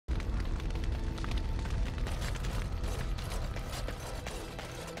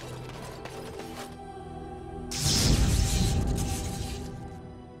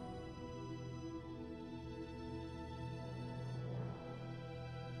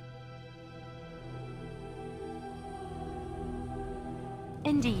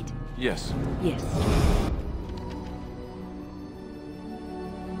Indeed. Yes. Yes.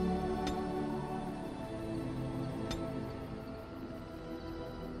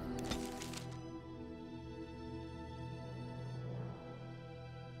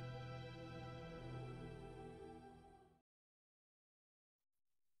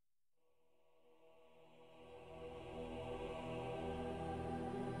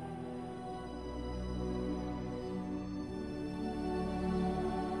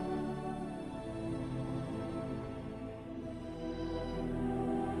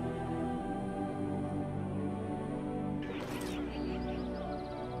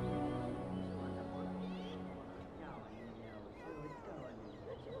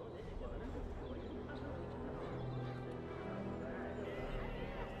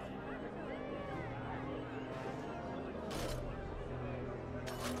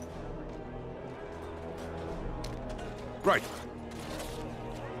 Right.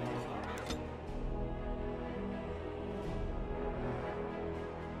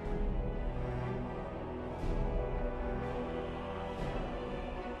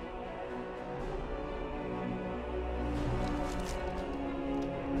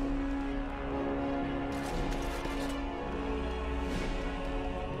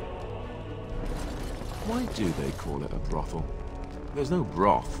 Why do they call it a brothel? There's no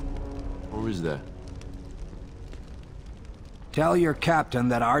broth. Or is there? Tell your captain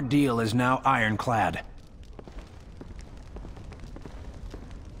that our deal is now ironclad.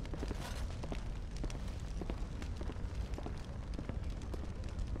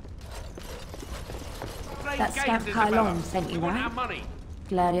 That scamp Kylon sent you that?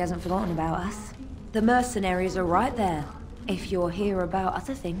 Glad he hasn't forgotten about us. The mercenaries are right there. If you're here about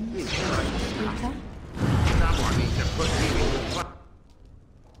other things, Peter. Someone needs to put me in the...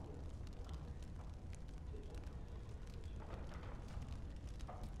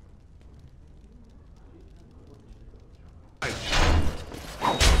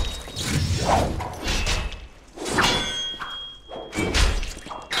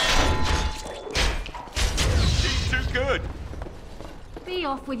 Be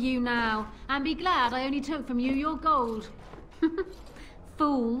off with you now, and be glad I only took from you your gold.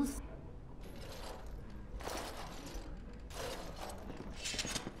 Fools.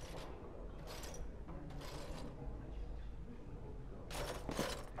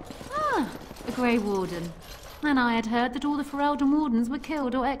 Ah, the Grey Warden. And I had heard that all the Ferelden Wardens were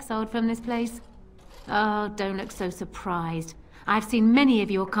killed or exiled from this place. Oh, don't look so surprised. I've seen many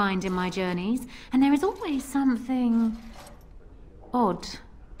of your kind in my journeys, and there is always something... odd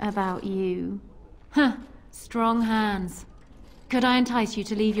about you. Huh, strong hands. Could I entice you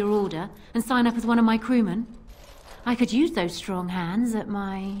to leave your order and sign up as one of my crewmen? I could use those strong hands at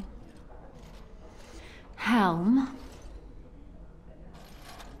my... helm.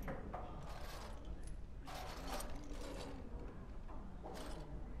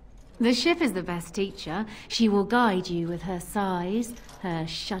 The ship is the best teacher. She will guide you with her sighs, her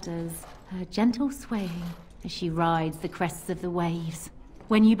shudders, her gentle swaying as she rides the crests of the waves.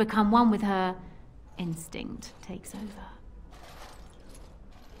 When you become one with her, instinct takes over.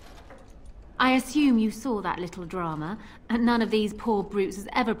 I assume you saw that little drama, and none of these poor brutes has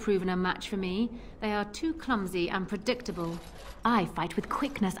ever proven a match for me. They are too clumsy and predictable. I fight with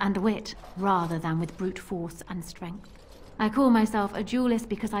quickness and wit, rather than with brute force and strength. I call myself a duelist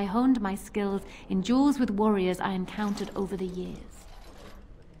because I honed my skills in duels with warriors I encountered over the years.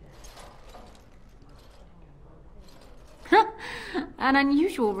 An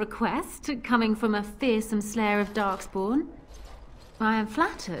unusual request, coming from a fearsome slayer of Darkspawn. I am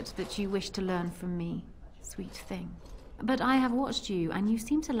flattered that you wish to learn from me, sweet thing. But I have watched you, and you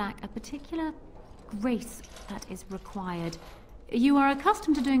seem to lack a particular grace that is required. You are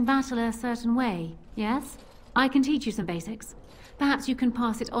accustomed to doing battle a certain way, yes? I can teach you some basics. Perhaps you can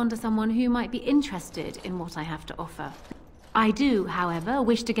pass it on to someone who might be interested in what I have to offer. I do, however,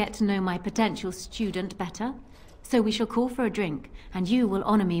 wish to get to know my potential student better. So we shall call for a drink, and you will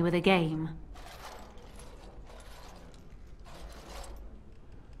honor me with a game.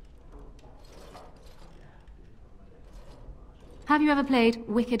 Have you ever played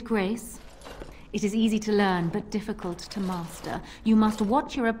Wicked Grace? It is easy to learn, but difficult to master. You must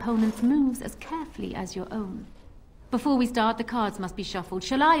watch your opponent's moves as carefully as your own. Before we start, the cards must be shuffled.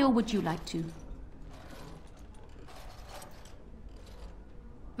 Shall I, or would you like to?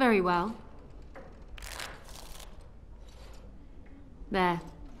 Very well. There.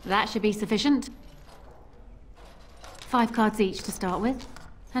 That should be sufficient. 5 cards each to start with,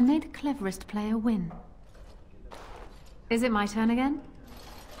 and may the cleverest player win. Is it my turn again?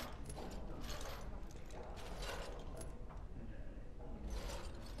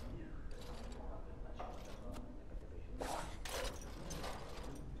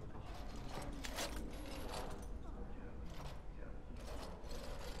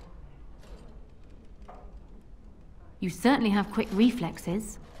 You certainly have quick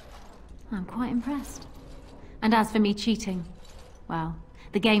reflexes. I'm quite impressed. And as for me cheating, well,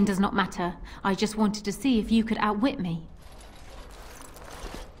 the game does not matter. I just wanted to see if you could outwit me.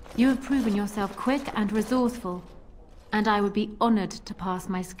 You have proven yourself quick and resourceful, and I would be honored to pass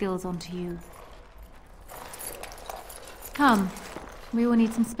my skills on to you. Come, we will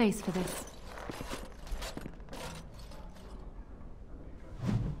need some space for this.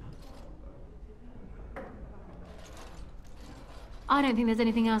 I don't think there's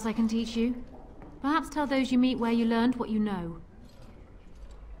anything else I can teach you. Perhaps tell those you meet where you learned what you know.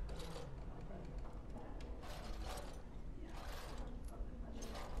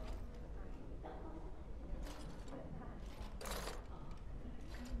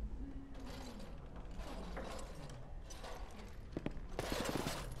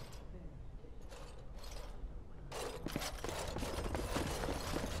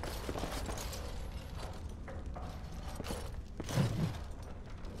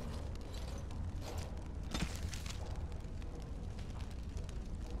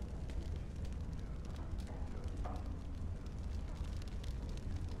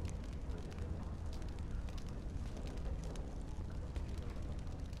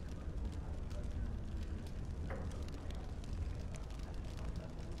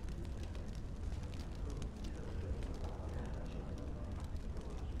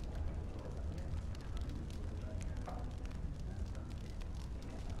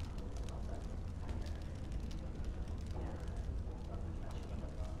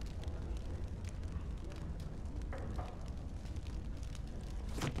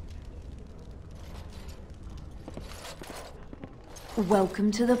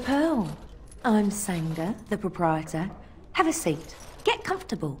 Welcome to the Pearl. I'm Sanga, the proprietor. Have a seat, get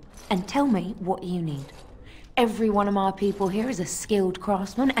comfortable, and tell me what you need. Every one of my people here is a skilled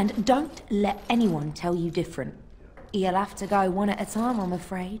craftsman, and don't let anyone tell you different. You'll have to go one at a time, I'm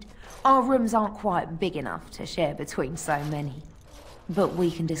afraid. Our rooms aren't quite big enough to share between so many. But we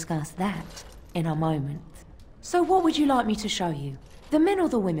can discuss that in a moment. So what would you like me to show you? The men or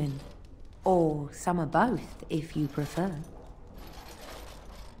the women? Or some of both, if you prefer.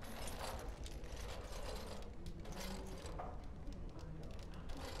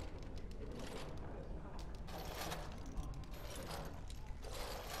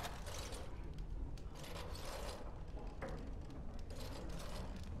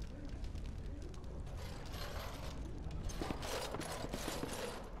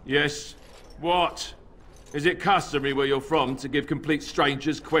 Yes? What? Is it customary where you're from to give complete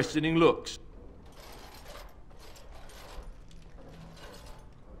strangers questioning looks?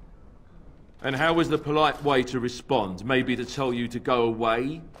 And how is the polite way to respond? Maybe to tell you to go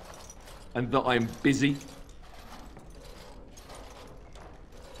away? And that I'm busy?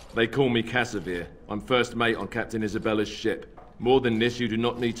 They call me Casimir. I'm first mate on Captain Isabella's ship. More than this, you do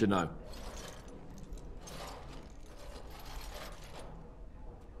not need to know.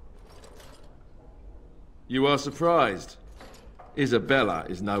 You are surprised. Isabella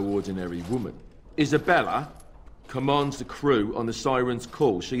is no ordinary woman. Isabella commands the crew on the Siren's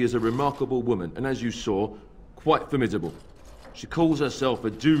call. She is a remarkable woman, and as you saw, quite formidable. She calls herself a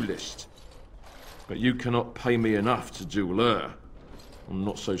duelist. But you cannot pay me enough to duel her. I'm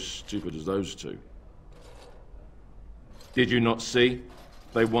not so stupid as those two. Did you not see?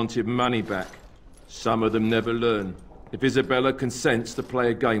 They wanted money back. Some of them never learn. If Isabella consents to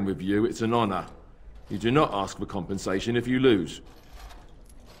play a game with you, it's an honor. You do not ask for compensation if you lose.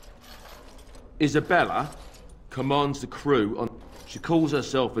 Isabella commands the crew on... She calls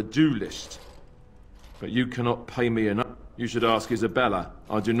herself a duelist. But you cannot pay me enough. You should ask Isabella.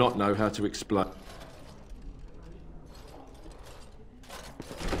 I do not know how to explain.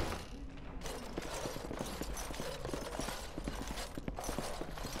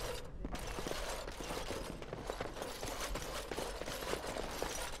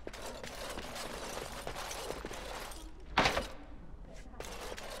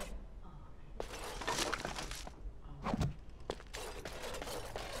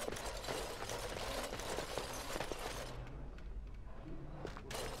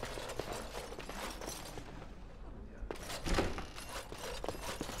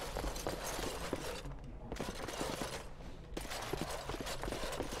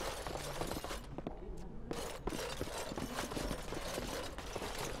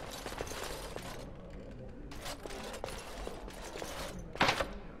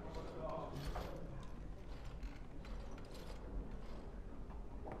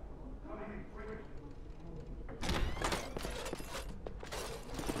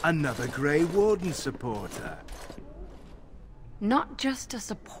 Another Grey Warden supporter. Not just a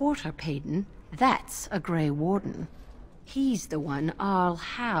supporter, Payton. That's a Grey Warden. He's the one Arl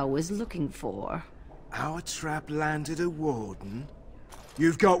Howe was looking for. Our trap landed a warden?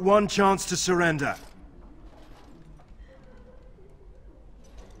 You've got one chance to surrender.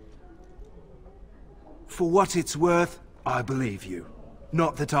 For what it's worth, I believe you.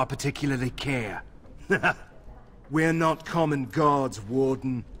 Not that I particularly care. We're not common guards,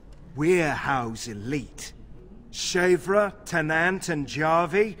 Warden. We're Howe's elite. Shavra, Tennant, and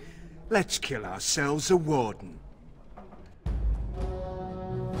Jarvie, let's kill ourselves a warden.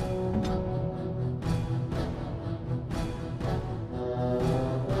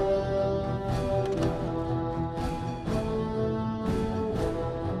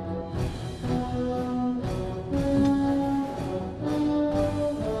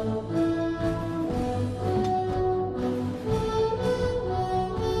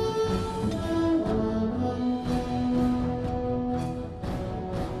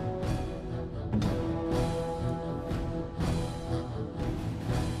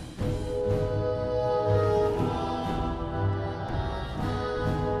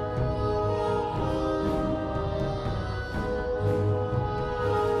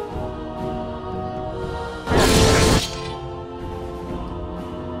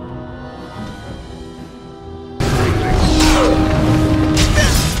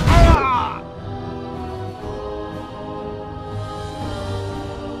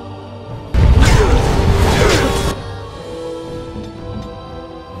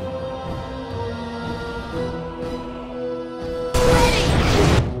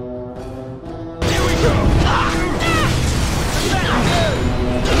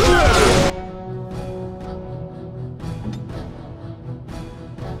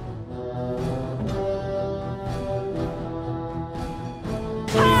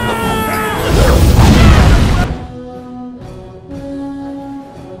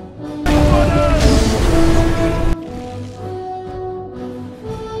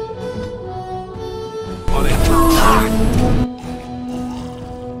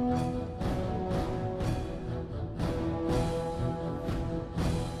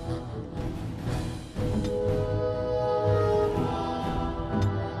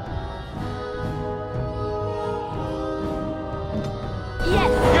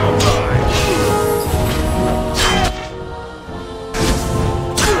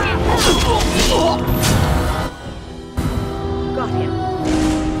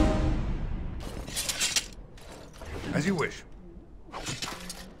 As you wish.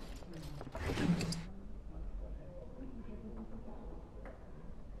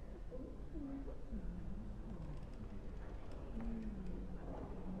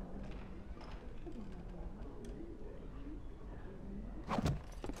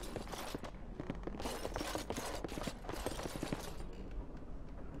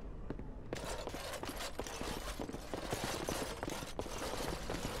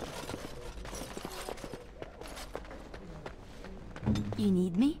 You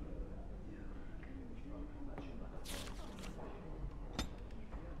need me?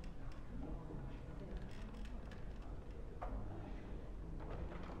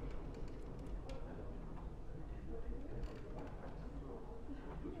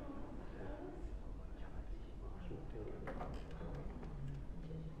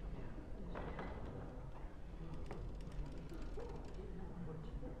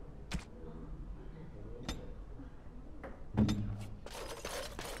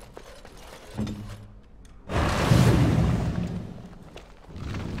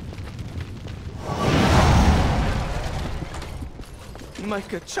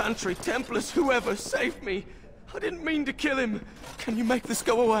 Make a Chantry Templars, whoever, save me! I didn't mean to kill him! Can you make this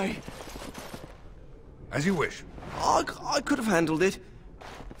go away? As you wish. I could have handled it.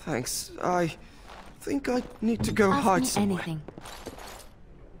 Thanks. I think I need to go hide somewhere. Anything.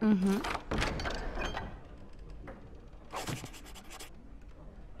 Mm-hmm.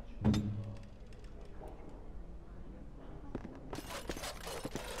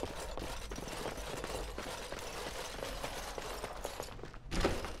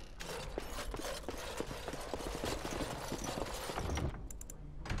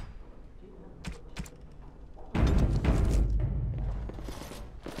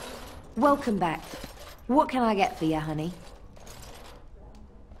 Welcome back. What can I get for you, honey?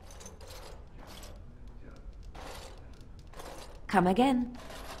 Come again.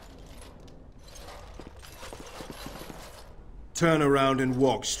 Turn around and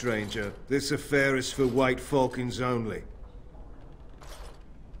walk, stranger. This affair is for White Falcons only.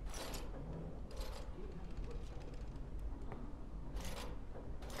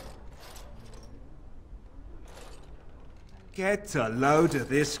 Get a load of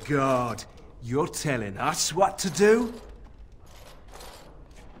this guard. You're telling us what to do?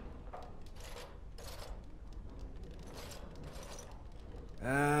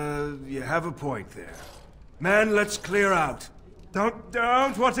 You have a point there. Man, let's clear out.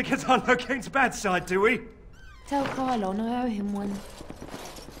 Don't want to get on Locane's bad side, do we? Tell Kylon I owe him one.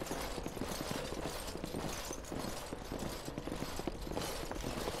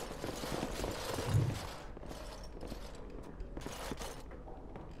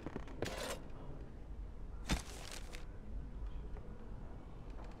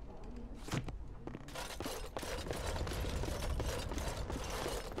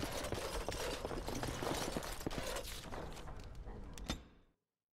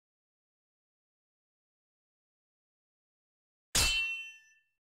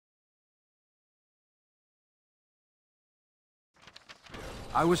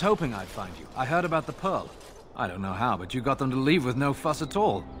 I was hoping I'd find you. I heard about the Pearl. I don't know how, but you got them to leave with no fuss at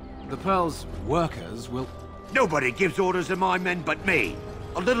all. The Pearl's workers will... Nobody gives orders to my men but me.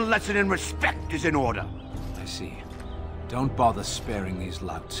 A little lesson in respect is in order. I see. Don't bother sparing these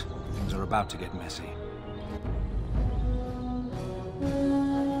louts. Things are about to get messy.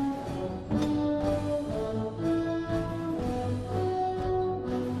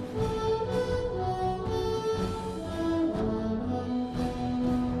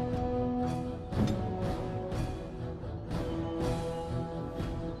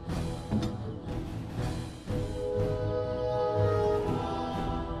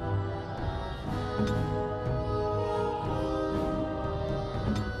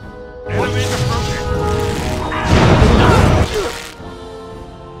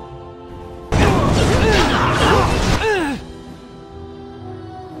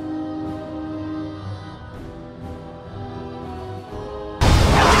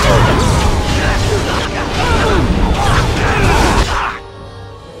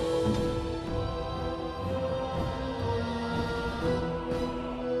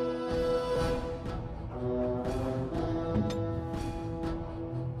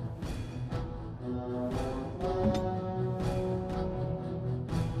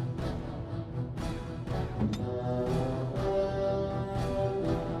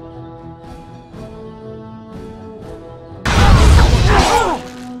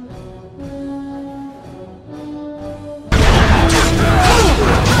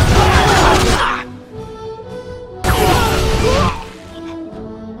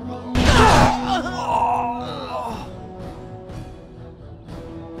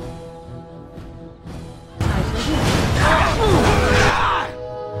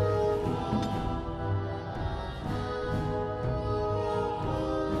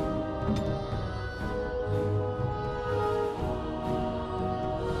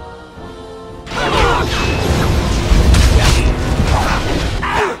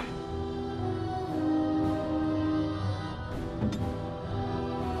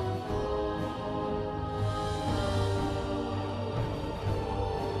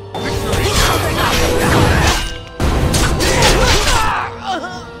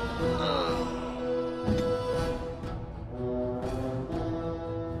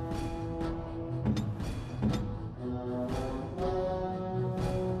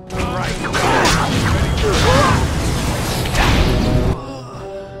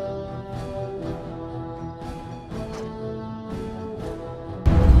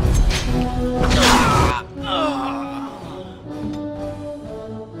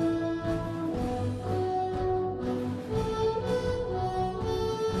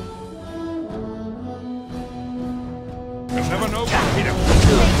 Never know what hit him.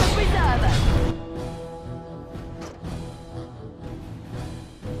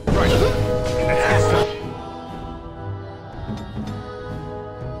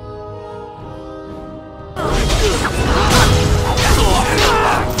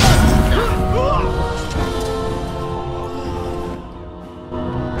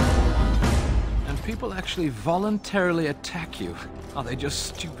 And people actually voluntarily attack you. Are they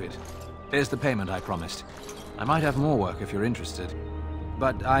just stupid? Here's the payment I promised. I might have more work if you're interested.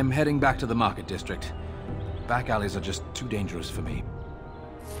 But I'm heading back to the market district. Back alleys are just too dangerous for me.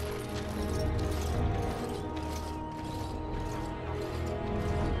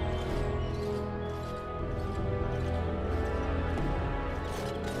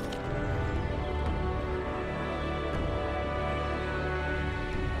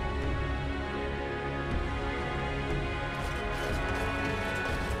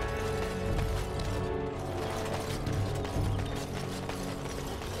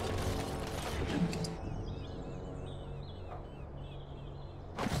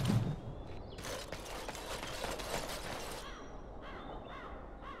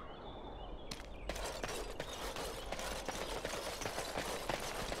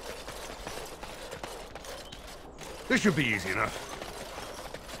 This should be easy enough.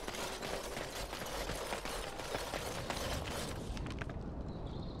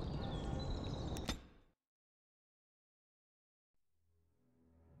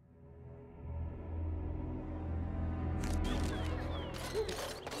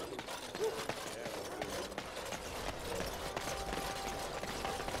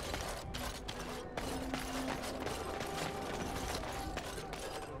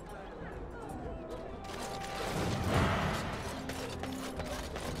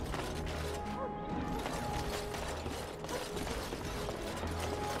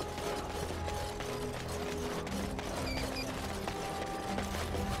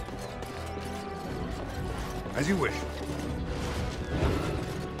 As you wish.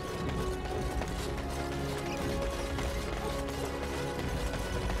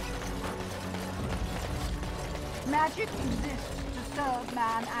 Magic exists to serve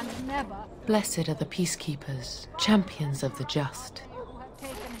man and never Blessed are the peacekeepers, champions of the just. who have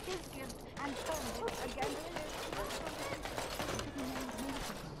taken his gift and turned it against him.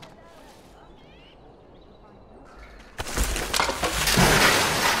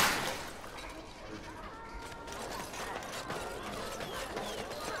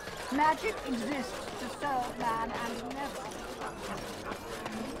 Magic exists to serve man and never.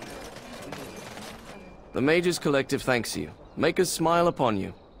 The Mage's Collective thanks you. Make us smile upon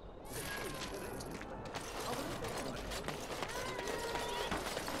you.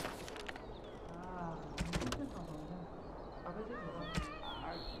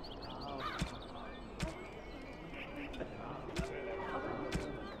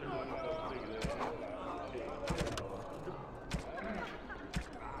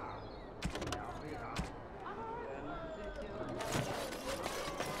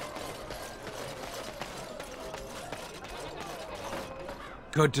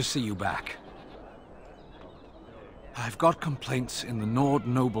 Good to see you back. I've got complaints in the Nord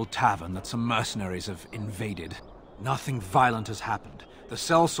Noble Tavern that some mercenaries have invaded. Nothing violent has happened. The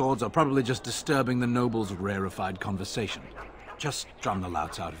sellswords are probably just disturbing the nobles' rarefied conversation. Just drum the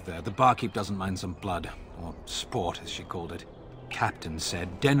louts out of there. The barkeep doesn't mind some blood. Or sport, as she called it. Captain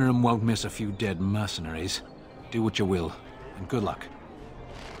said Denham won't miss a few dead mercenaries. Do what you will, and good luck.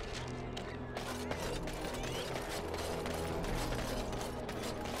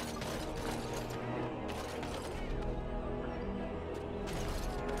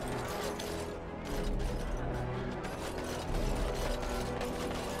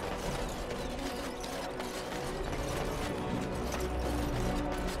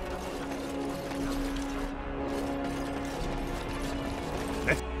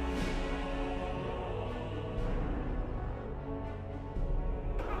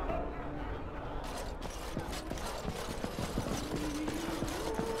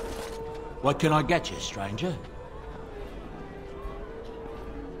 What can I get you, stranger?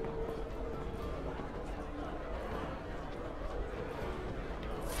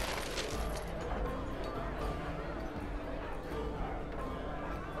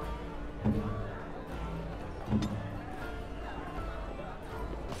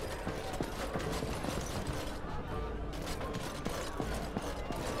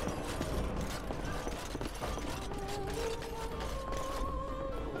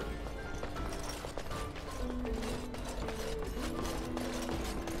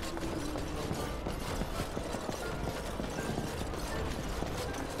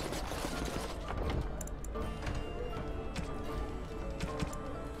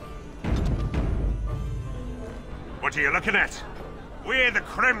 What are you looking at? We're the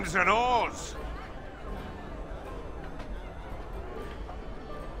Crimson Oars.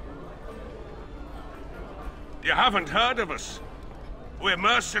 You haven't heard of us? We're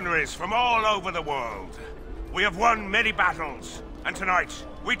mercenaries from all over the world. We have won many battles, and tonight,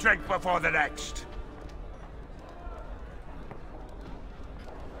 we drink before the next.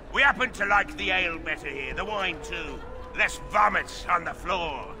 We happen to like the ale better here, the wine too. Less vomit on the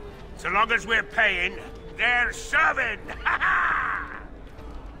floor. So long as we're paying, they're serving! Ha ha!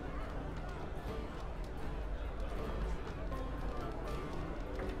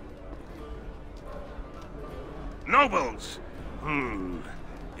 Nobles?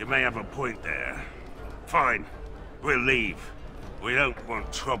 You may have a point there. Fine. We'll leave. We don't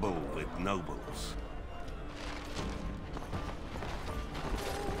want trouble with nobles.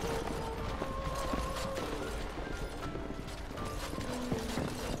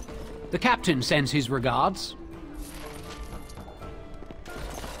 The captain sends his regards.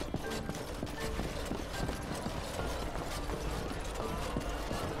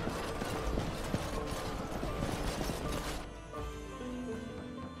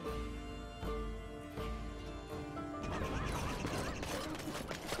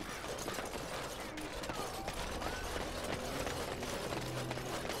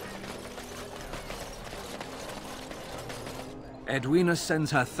 Edwina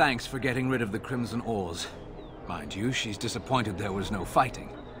sends her thanks for getting rid of the Crimson Oars. Mind you, she's disappointed there was no fighting.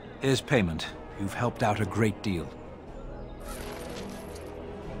 Here's payment. You've helped out a great deal.